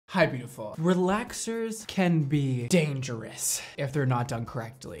Hi, beautiful. Relaxers can be dangerous if they're not done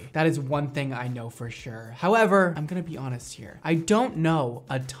correctly. That is one thing I know for sure. However, I'm gonna be honest here. I don't know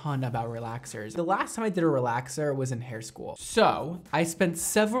a ton about relaxers. The last time I did a relaxer was in hair school. So I spent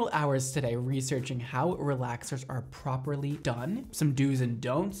several hours today researching how relaxers are properly done, some do's and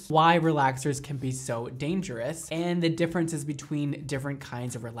don'ts, why relaxers can be so dangerous, and the differences between different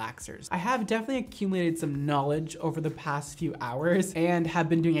kinds of relaxers. I have definitely accumulated some knowledge over the past few hours and have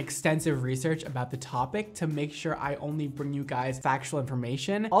been doing extensive research about the topic to make sure I only bring you guys factual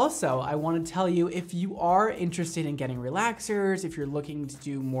information. Also, I want to tell you, if you are interested in getting relaxers, if you're looking to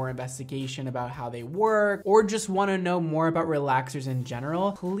do more investigation about how they work, or just want to know more about relaxers in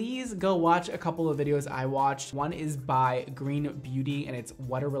general, please go watch a couple of videos I watched. One is by Green Beauty and it's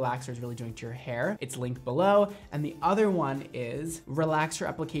what a relaxer is really doing to your hair. It's linked below. And the other one is relaxer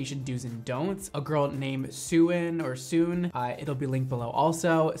application do's and don'ts. A girl named Soon. It'll be linked below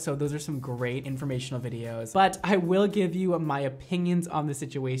also. So those are some great informational videos, but I will give you my opinions on the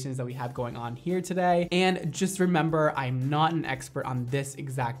situations that we have going on here today. And just remember, I'm not an expert on this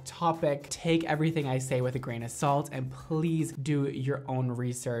exact topic. Take everything I say with a grain of salt and please do your own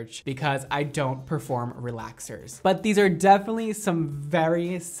research because I don't perform relaxers. But these are definitely some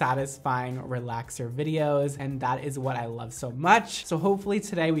very satisfying relaxer videos and that is what I love so much. So hopefully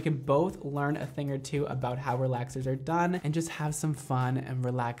today we can both learn a thing or two about how relaxers are done and just have some fun and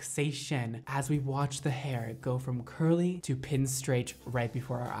relaxation as we watch the hair go from curly to pin straight right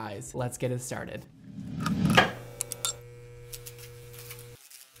before our eyes. Let's get it started.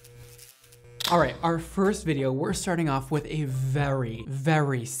 All right, our first video, we're starting off with a very,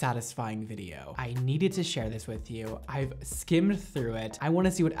 very satisfying video. I needed to share this with you. I've skimmed through it. I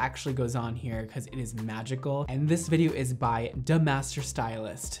wanna see what actually goes on here because it is magical. And this video is by the Master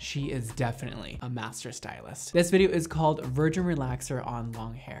Stylist. She is definitely a master stylist. This video is called Virgin Relaxer on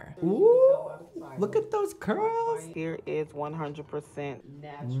Long Hair. Ooh. Look at those curls. Here is 100%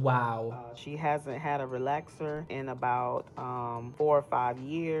 natural. Wow. She hasn't had a relaxer in about 4 or 5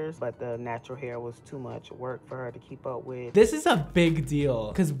 years, but the natural hair was too much work for her to keep up with. This is a big deal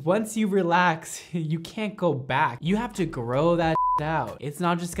because once you relax, you can't go back. You have to grow that out. It's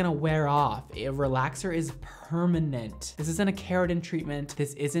not just gonna wear off. A relaxer is permanent. This isn't a keratin treatment.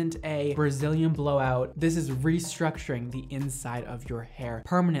 This isn't a Brazilian blowout. This is restructuring the inside of your hair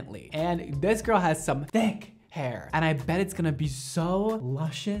permanently. And this girl has some thick hair. And I bet it's gonna be so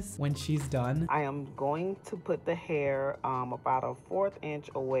luscious when she's done. I am going to put the hair about a 1/4 inch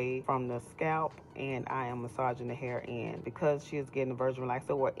away from the scalp and I am massaging the hair in because she is getting a virgin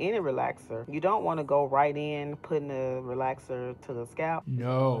relaxer or any relaxer. You don't want to go right in putting the relaxer to the scalp.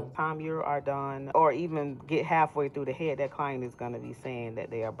 No. By the time you are done or even get halfway through the head, that client is going to be saying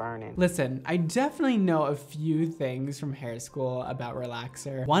that they are burning. Listen, I definitely know a few things from hair school about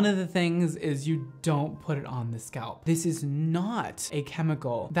relaxer. One of the things is you don't put it on the scalp. This is not a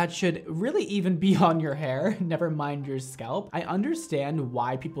chemical that should really even be on your hair, never mind your scalp. I understand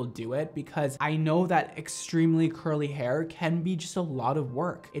why people do it because I know that extremely curly hair can be just a lot of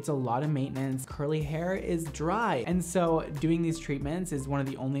work. It's a lot of maintenance. Curly hair is dry. And so doing these treatments is one of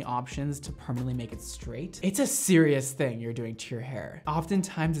the only options to permanently make it straight. It's a serious thing you're doing to your hair.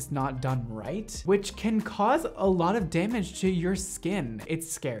 Oftentimes it's not done right, which can cause a lot of damage to your skin.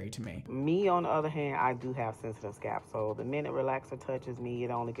 It's scary to me. Me, on the other hand, I do have sensitive scalp. So the minute relaxer touches me,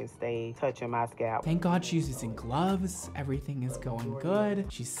 it only can stay touching my scalp. Thank God she's using gloves. Everything is going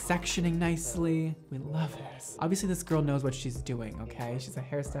good. She's sectioning nicely. We love this. Obviously, this girl knows what she's doing, okay? She's a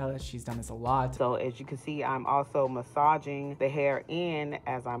hairstylist. She's done this a lot. So as you can see, I'm also massaging the hair in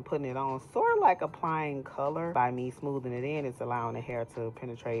as I'm putting it on, sort of like applying color. By me smoothing it in, it's allowing the hair to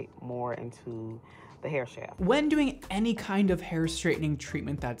penetrate more into the hair shaft. When doing any kind of hair straightening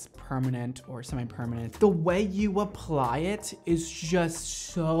treatment that's permanent or semi-permanent, the way you apply it is just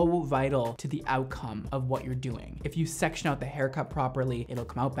so vital to the outcome of what you're doing. If you section out the haircut properly, it'll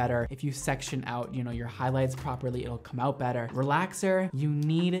come out better. If you section out, your highlights properly, it'll come out better. Relaxer, you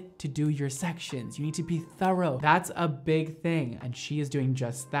need to do your sections. You need to be thorough. That's a big thing. And she is doing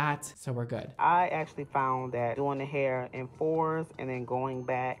just that, so we're good. I actually found that doing the hair in 4s and then going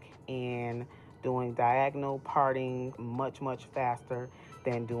back and doing diagonal parting much faster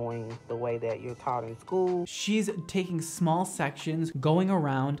than doing the way that you're taught in school. She's taking small sections, going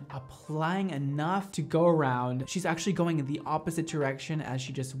around, applying enough to go around. She's actually going in the opposite direction as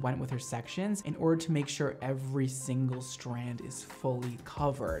she just went with her sections in order to make sure every single strand is fully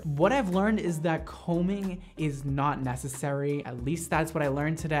covered. What I've learned is that combing is not necessary. At least that's what I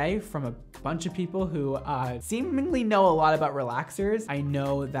learned today from a bunch of people who seemingly know a lot about relaxers. I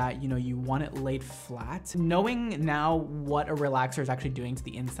know that, you want it laid flat. Knowing now what a relaxer is actually doing getting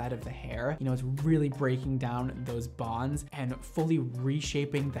to the inside of the hair. You know, it's really breaking down those bonds and fully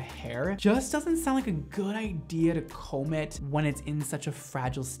reshaping the hair. Just doesn't sound like a good idea to comb it when it's in such a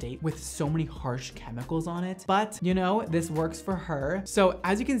fragile state with so many harsh chemicals on it. But you know, this works for her. So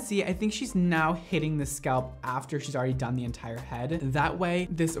as you can see, I think she's now hitting the scalp after she's already done the entire head. That way,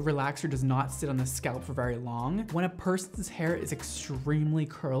 this relaxer does not sit on the scalp for very long. When a person's hair is extremely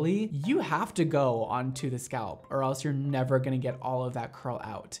curly, you have to go onto the scalp or else you're never gonna get all of that curl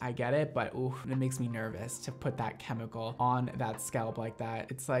out. I get it, but ooh, it makes me nervous to put that chemical on that scalp like that.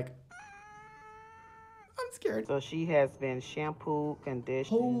 It's like, I'm scared. So she has been shampooed,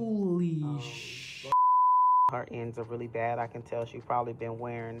 conditioned. Holy sh. Her ends are really bad. I can tell she's probably been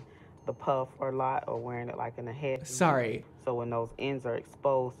wearing the puff a lot or wearing it like in the head. Sorry. So when those ends are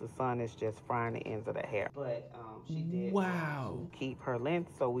exposed, the sun is just frying the ends of the hair. But she did keep her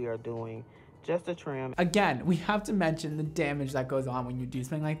length, so we are doing just a trim. Again, we have to mention the damage that goes on when you do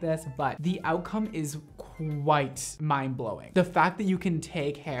something like this, but the outcome is quite mind-blowing. The fact that you can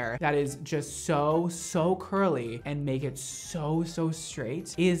take hair that is just so curly and make it so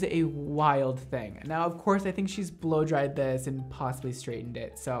straight is a wild thing. Now, of course, I think she's blow dried this and possibly straightened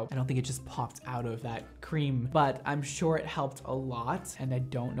it, so I don't think it just popped out of that cream, but I'm sure it helped a lot, and I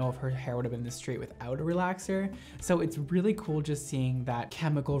don't know if her hair would have been this straight without a relaxer. So it's really cool just seeing that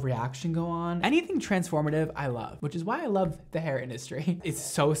chemical reaction go on. Anything transformative, I love, which is why I love the hair industry. It's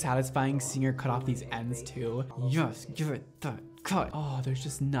so satisfying seeing her cut off these ends too. Yes, give it that cut. Oh, there's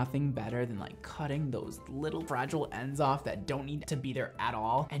just nothing better than like cutting those little fragile ends off that don't need to be there at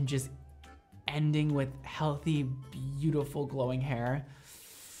all and just ending with healthy, beautiful, glowing hair.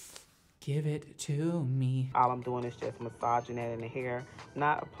 Give it to me. All I'm doing is just massaging that in the hair,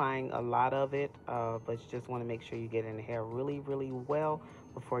 not applying a lot of it, but you just want to make sure you get in the hair really well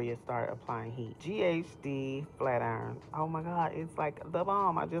before you start applying heat. GHD flat iron. Oh my God, it's like the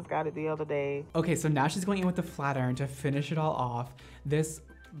bomb. I just got it the other day. Okay, so now she's going in with the flat iron to finish it all off. This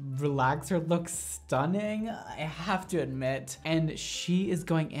relaxer looks stunning, I have to admit. And she is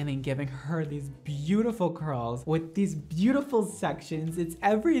going in and giving her these beautiful curls with these beautiful sections. It's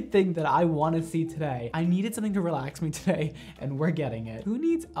everything that I want to see today. I needed something to relax me today, and we're getting it. Who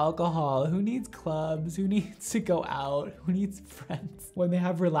needs alcohol? Who needs clubs? Who needs to go out? Who needs friends when they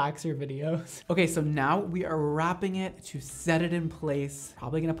have relaxer videos? Okay, so now we are wrapping it to set it in place.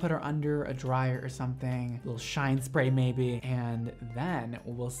 Probably gonna put her under a dryer or something, a little shine spray maybe, and then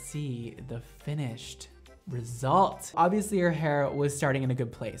we'll see the finished result. Obviously her hair was starting in a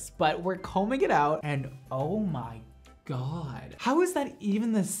good place, but we're combing it out and oh my God. How is that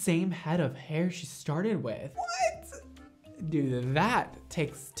even the same head of hair she started with? What? Dude, that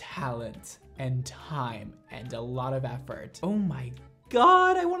takes talent and time and a lot of effort. Oh my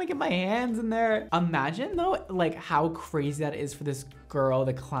God, I want to get my hands in there. Imagine though, like how crazy that is for this girl,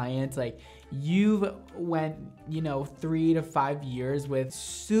 the client. Like you've went, you know, 3 to 5 years with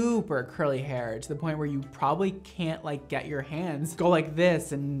super curly hair to the point where you probably can't like get your hands go like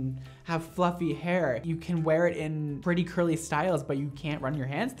this and have fluffy hair. You can wear it in pretty curly styles, but you can't run your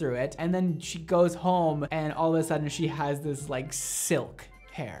hands through it. And then she goes home and all of a sudden she has this like silk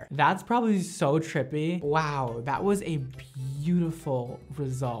hair. That's probably so trippy. Wow, that was a beautiful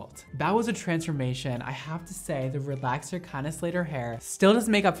result. That was a transformation. I have to say the relaxer kind of slayed her hair. Still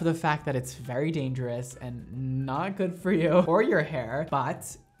doesn't make up for the fact that it's very dangerous and not good for you or your hair,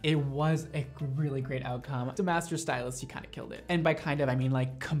 but it was a really great outcome. As a master stylist, you kind of killed it. And by kind of, I mean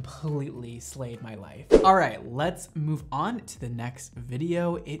like completely slayed my life. All right, let's move on to the next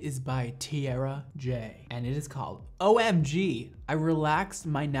video. It is by Tierra J, and it is called OMG, I relaxed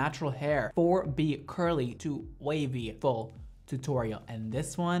my natural hair 4B curly to wavy full tutorial. And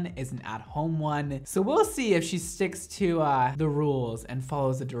this one is an at-home one. So we'll see if she sticks to the rules and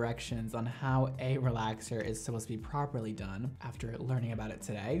follows the directions on how a relaxer is supposed to be properly done. After learning about it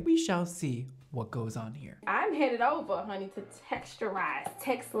today, we shall see what goes on here. I'm headed over, honey, to texturize,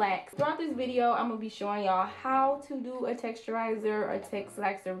 texlax. Throughout this video, I'm gonna be showing y'all how to do a texturizer. A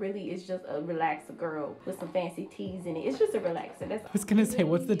texlaxer really is just a relaxer, girl, with some fancy teas in it. It's just a relaxer. That's I was gonna say,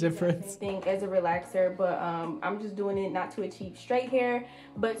 what's the difference? Thing as a relaxer, but I'm just doing it not to achieve straight hair,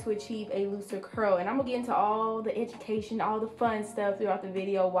 but to achieve a looser curl. And I'm gonna get into all the education, all the fun stuff throughout the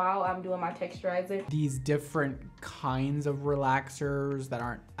video while I'm doing my texturizer. These different kinds of relaxers that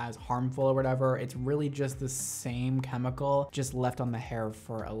aren't as harmful or whatever, it's really just the same chemical, just left on the hair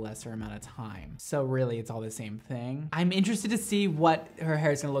for a lesser amount of time. So really it's all the same thing. I'm interested to see what her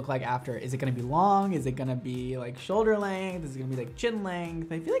hair is gonna look like after. Is it gonna be long? Is it gonna be like shoulder length? Is it gonna be like chin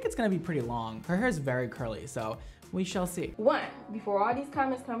length? I feel like it's gonna be pretty long. Her hair is very curly, so We shall see. One, before all these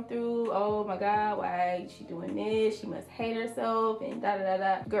comments come through, oh my God, why is she doing this? She must hate herself and da da da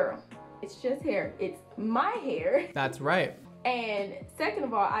da. Girl, it's just hair. It's my hair. That's right. And second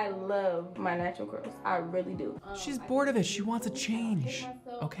of all, I love my natural curls. I really do. She's bored of it. She wants a change.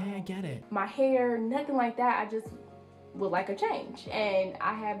 Okay, I get it. My hair, nothing like that. I just would like a change, and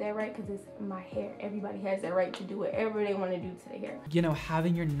I have that right because it's my hair. Everybody has that right to do whatever they want to do to their hair. You know,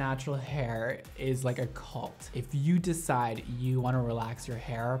 having your natural hair is like a cult. If you decide you want to relax your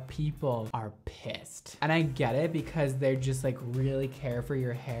hair, people are pissed. And I get it because they're just like really care for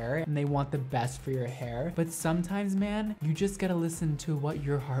your hair and they want the best for your hair. But sometimes, man, you just gotta listen to what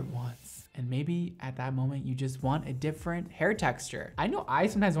your heart wants. And maybe at that moment, you just want a different hair texture. I know I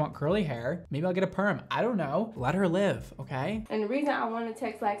sometimes want curly hair. Maybe I'll get a perm. I don't know. Let her live, okay? And the reason I want to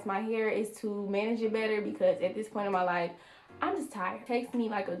text-lax my hair is to manage it better because at this point in my life, I'm just tired. It takes me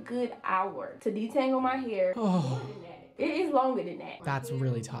like a good hour to detangle my hair. Oh, It is longer than that. that's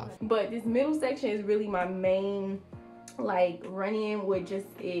really tough. But this middle section is really my main like run-in with just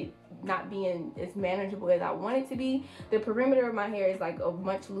it not being as manageable as I want it to be. The perimeter of my hair is like a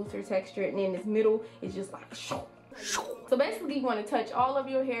much looser texture, and then this middle is just like shoo. So basically you want to touch all of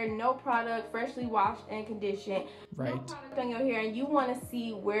your hair, no product, freshly washed and conditioned. Right. No product on your hair, and you want to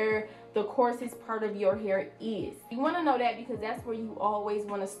see where the coarsest part of your hair is. You want to know that because that's where you always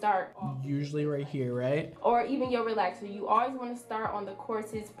want to start. Usually right here, right? Or even your relaxer. You always want to start on the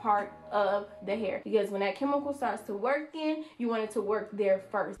coarsest part of the hair because when that chemical starts to work in, you want it to work there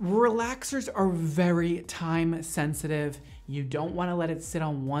first. Relaxers are very time sensitive. You don't want to let it sit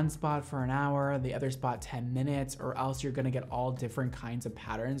on one spot for an hour, the other spot 10 minutes, or else you're gonna get all different kinds of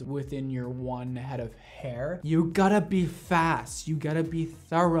patterns within your one head of hair. You gotta be fast, you gotta be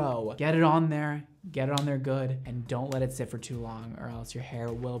thorough. Get it on there good, and don't let it sit for too long or else your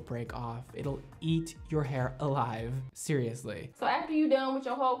hair will break off. It'll eat your hair alive, seriously. So after you're done with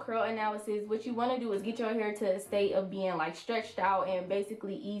your whole curl analysis, what you want to do is get your hair to a state of being like stretched out and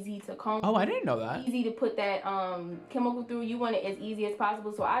basically easy to comb. Oh, I didn't know that. Easy to put that chemical through. You want it as easy as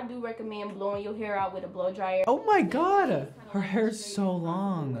possible. So I do recommend blowing your hair out with a blow dryer. Oh my God, her hair's so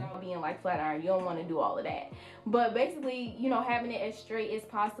long. Being like flat iron, you don't want to do all of that. But basically, you know, having it as straight as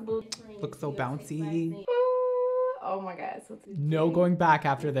possible. Looks so bouncy. Oh my God. So No going back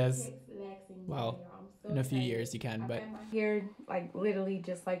after this. Well, in a few years you can, but. my hair like literally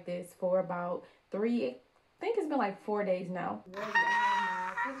just like this for about I think it's been like 4 days now.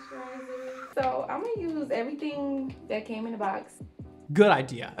 So I'm gonna use everything that came in the box. Good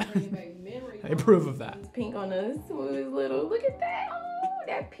idea. I approve of that. Pink on the smooth little, look at that. Oh,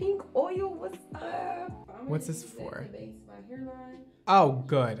 that pink oil was What's this for? Oh,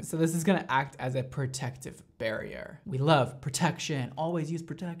 good. So this is gonna act as a protective barrier. We love protection. Always use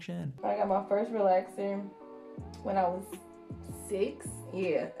protection. I got my first relaxer when I was 6.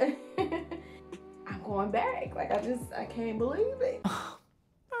 Yeah. I'm going back. Like I can't believe it.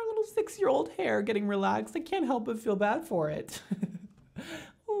 Our little 6-year-old hair getting relaxed. I can't help but feel bad for it.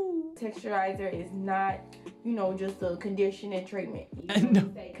 Texturizer is not, you know, just a conditioning treatment. You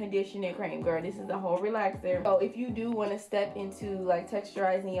No. say conditioning cream, girl. This is a whole relaxer. So if you do want to step into like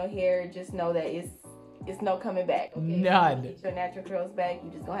texturizing your hair, just know that it's no coming back. Okay? None. Get your natural curls back.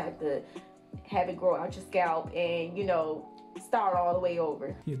 You just gonna have to have it grow out your scalp and, you know, start all the way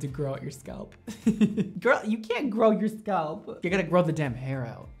over. You have to grow out your scalp. Girl, you can't grow your scalp. You gotta grow the damn hair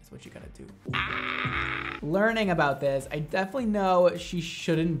out. That's what you gotta do. Learning about this, I definitely know she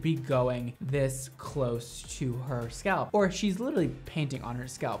shouldn't be going this close to her scalp, or she's literally painting on her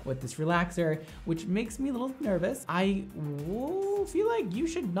scalp with this relaxer, which makes me a little nervous. I feel like you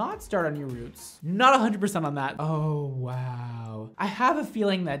should not start on your roots. Not 100% on that. Oh, wow. I have a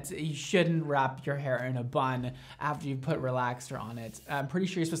feeling that you shouldn't wrap your hair in a bun after you put relaxer on it. I'm pretty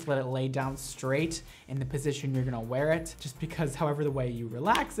sure you're supposed to let it lay down straight in the position you're gonna wear it, just because however the way you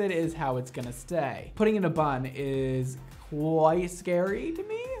relax it is how it's gonna stay. Putting in a bun is quite scary to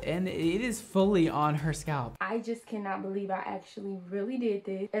me, and it is fully on her scalp. I just cannot believe I actually really did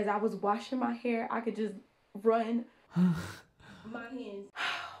this. As I was washing my hair, I could just run my hands.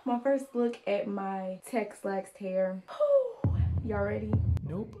 My first look at my text-laxed hair. Y'all ready?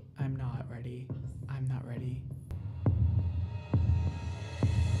 Nope, I'm not ready. I'm not ready.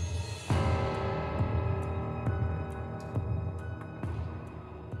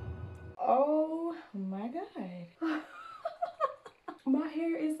 Oh my God. My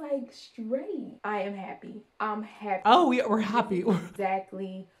hair is like straight. I am happy. I'm happy. Oh, we're happy.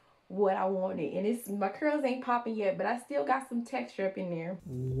 Exactly what I wanted. And it's, my curls ain't popping yet, but I still got some texture up in there.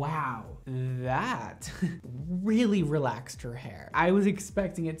 Wow, that really relaxed her hair. I was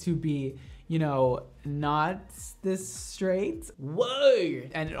expecting it to be, you know, not this straight. Whoa!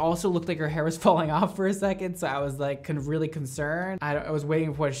 And it also looked like her hair was falling off for a second, so I was like really concerned. I was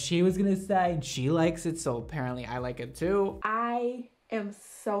waiting for what she was gonna say, and she likes it, so apparently I like it too. I am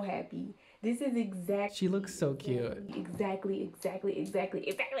so happy. This is exactly. She looks so cute. Exactly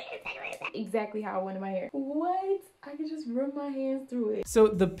how I wanted my hair. What? I could just run my hands through it. So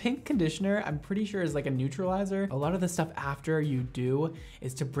the pink conditioner, I'm pretty sure is like a neutralizer. A lot of the stuff after you do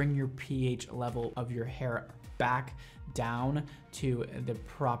is to bring your pH level of your hair back down to the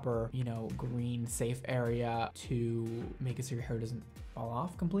proper, you know, green safe area to make it so your hair doesn't fall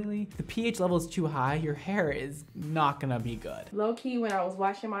off completely. If the pH level is too high, your hair is not gonna be good. Low key, when I was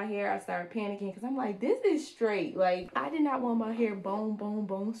washing my hair, I started panicking because I'm like, this is straight. Like, I did not want my hair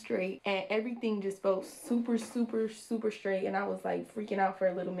bone straight, and everything just felt super straight, and I was like freaking out for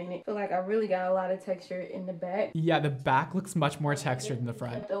a little minute. Feel like I really got a lot of texture in the back. Yeah, the back looks much more textured than the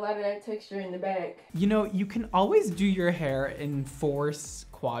front. A lot of that texture in the back. You know, you can always do your hair in 4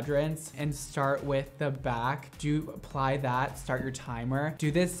 quadrants and start with the back. Apply that, start your timer. Do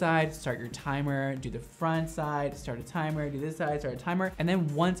this side, start your timer. Do the front side, start a timer. Do this side, start a timer. And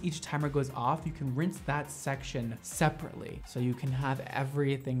then once each timer goes off, you can rinse that section separately. So you can have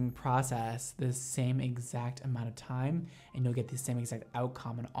everything process the same exact amount of time, and you'll get the same exact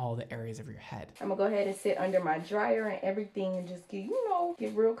outcome in all the areas of your head. I'm gonna go ahead and sit under my dryer and everything and just get, you know,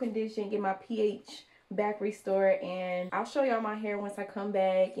 get real conditioned, get my pH back restored, and I'll show y'all my hair once I come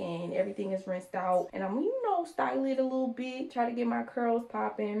back and everything is rinsed out, and I'm, you know, style it a little bit, try to get my curls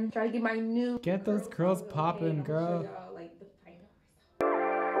popping, try to get my new get those curls popping, girl.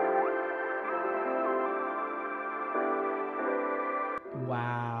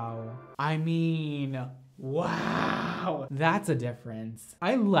 Wow, I mean, wow, that's a difference.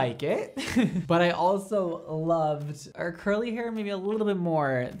 I like it, but I also loved her curly hair maybe a little bit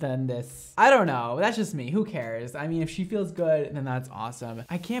more than this. I don't know, that's just me, who cares? I mean, if she feels good, then that's awesome.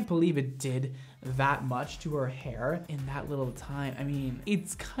 I can't believe it did that much to her hair in that little time. I mean,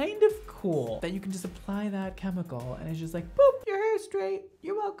 it's kind of cool that you can just apply that chemical and it's just like, boop, your hair's straight,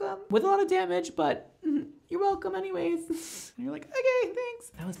 you're welcome. With a lot of damage, but you're welcome anyways. And you're like, okay,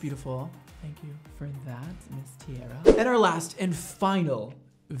 thanks. That was beautiful. Thank you for that, Miss Tiara. And our last and final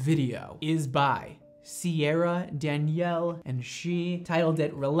video is by Sierra Danielle, and she titled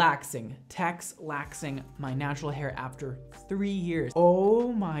it Relaxing, Tex-Laxing My Natural Hair After 3 years.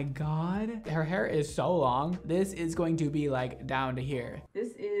 Oh my God, her hair is so long. This is going to be like down to here.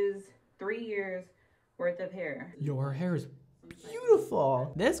 This is 3 years worth of hair. Your hair is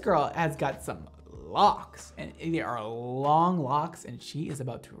beautiful. This girl has got some locks, and they are long locks, and she is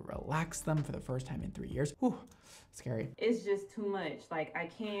about to relax them for the first time in 3 years. Whew. Scary. It's just too much. Like, I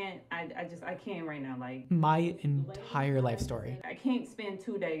can't right now. Like, my entire life story. I can't spend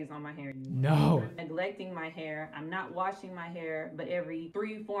 2 days on my hair. No. I'm neglecting my hair. I'm not washing my hair, but every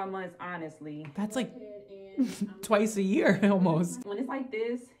 3-4 months, honestly. That's like twice a year almost. When it's like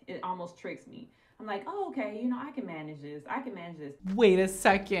this, it almost tricks me. I'm like, oh, okay, you know, I can manage this. I can manage this. Wait a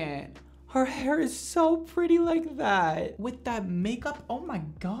second. Her hair is so pretty like that. With that makeup, oh my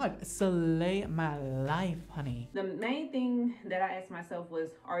God, slay my life, honey. The main thing that I asked myself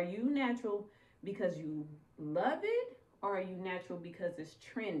was, are you natural because you love it? Or are you natural because it's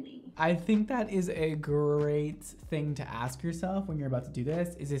trendy? I think that is a great thing to ask yourself when you're about to do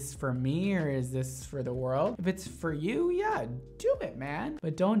this. Is this for me or is this for the world? If it's for you, yeah, do it, man.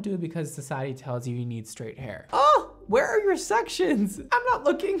 But don't do it because society tells you you need straight hair. Oh, where are your sections? I'm not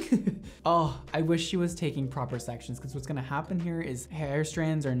looking. Oh, I wish she was taking proper sections, because what's gonna happen here is hair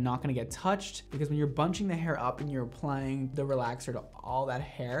strands are not gonna get touched, because when you're bunching the hair up and you're applying the relaxer to all that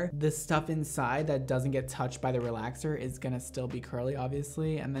hair, the stuff inside that doesn't get touched by the relaxer is gonna still be curly,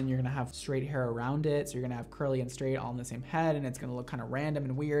 obviously, and then you're gonna have straight hair around it, so you're gonna have curly and straight all in the same head, and it's gonna look kind of random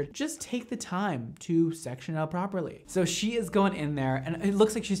and weird. Just take the time to section it up properly. So she is going in there, and it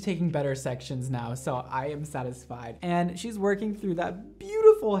looks like she's taking better sections now, so I am satisfied. And she's working through that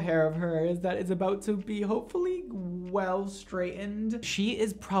beautiful hair of hers that is about to be hopefully well straightened. She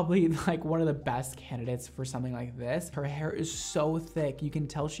is probably like one of the best candidates for something like this. Her hair is so thick, you can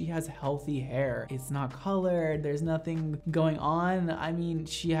tell she has healthy hair. It's not colored, there's nothing going on. I mean,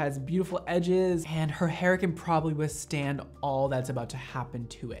 she has beautiful edges, and her hair can probably withstand all that's about to happen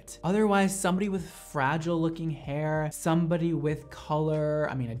to it. Otherwise, somebody with fragile looking hair, somebody with color,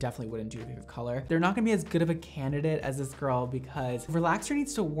 I mean, I definitely wouldn't do it with color. They're not gonna be as good of a candidate as this girl, because relaxer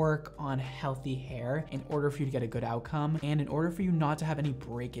needs to work on healthy hair in order for you to get a good outcome. outcome, and in order for you not to have any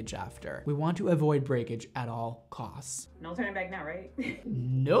breakage after. We want to avoid breakage at all costs. No turning back now, right?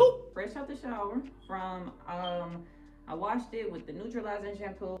 Nope. Fresh out the shower from, I washed it with the neutralizing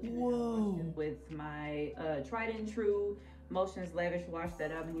shampoo. Whoa. With my tried and true Motions Lavish wash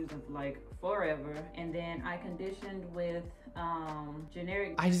that I've been using for like forever. And then I conditioned with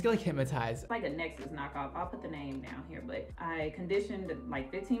generic. I just get like hypnotized. Like a Nexus knockoff. I'll put the name down here, but I conditioned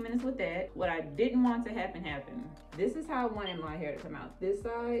like 15 minutes with that. What I didn't want to happen happened. This is how I wanted my hair to come out. This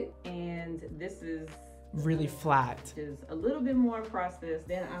side, and this is really flat. Is a little bit more processed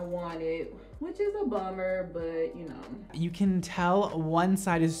than I wanted, which is a bummer, but you know. You can tell one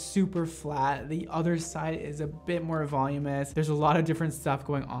side is super flat, the other side is a bit more voluminous. There's a lot of different stuff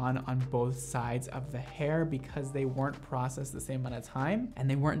going on both sides of the hair because they weren't processed the same amount of time and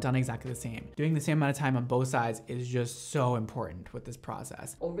they weren't done exactly the same. Doing the same amount of time on both sides is just so important with this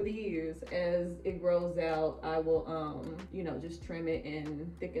process. Over the years, as it grows out, I will, you know, just trim it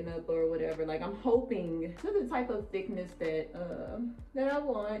and thicken up or whatever. Like I'm hoping to the type of thickness that that I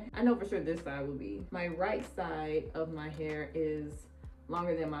want. I know for sure this side will be. My right side of my hair is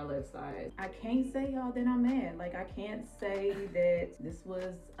longer than my left side. I can't say y'all that I'm mad. Like I can't say that this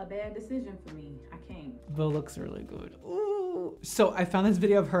was a bad decision for me. I can't. The looks really good. Ooh. So I found this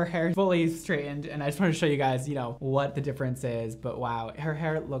video of her hair fully straightened and I just want to show you guys, you know, what the difference is. But wow, her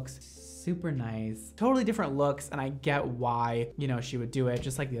hair looks super nice. Totally different looks, and I get why, you know, she would do it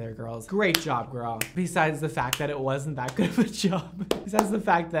just like the other girls. Great job, girl. Besides the fact that it wasn't that good of a job. Besides the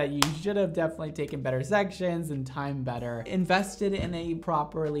fact that you should have definitely taken better sections and time better. Invested in a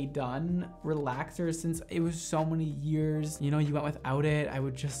properly done relaxer since it was so many years, you know, you went without it. I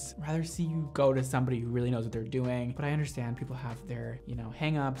would just rather see you go to somebody who really knows what they're doing. But I understand people have their, you know,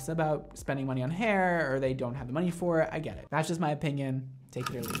 hang-ups about spending money on hair or they don't have the money for it. I get it. That's just my opinion. Take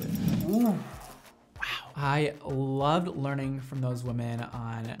it or leave it. Ooh. Wow. I loved learning from those women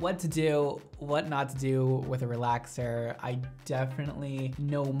on what to do, what not to do with a relaxer. I definitely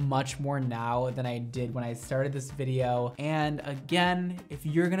know much more now than I did when I started this video. And again, if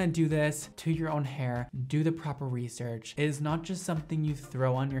you're gonna do this to your own hair, do the proper research. It is not just something you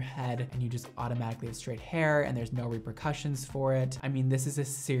throw on your head and you just automatically have straight hair and there's no repercussions for it. I mean, this is a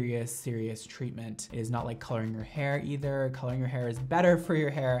serious, serious treatment. It is not like coloring your hair either. Coloring your hair is better for your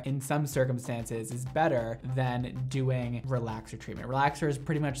hair in some circumstances, is better than doing relaxer treatment. Relaxer is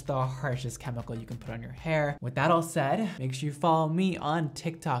pretty much the harshest chemical you can put on your hair. With that all said, make sure you follow me on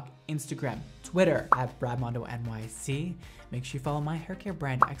TikTok, Instagram, Twitter at BradmondoNYC. Make sure you follow my hair care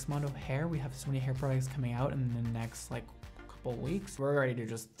brand, Xmondo Hair. We have so many hair products coming out in the next like couple weeks. We're ready to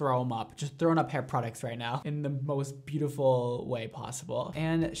just throw them up. Just throwing up hair products right now in the most beautiful way possible.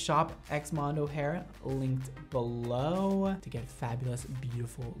 And shop Xmondo Hair, linked below to get fabulous,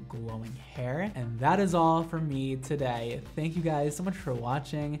 beautiful, glowing hair. And that is all for me today. Thank you guys so much for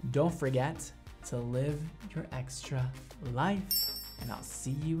watching. Don't forget to live your extra life, and I'll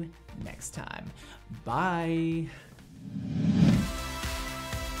see you next time. Bye.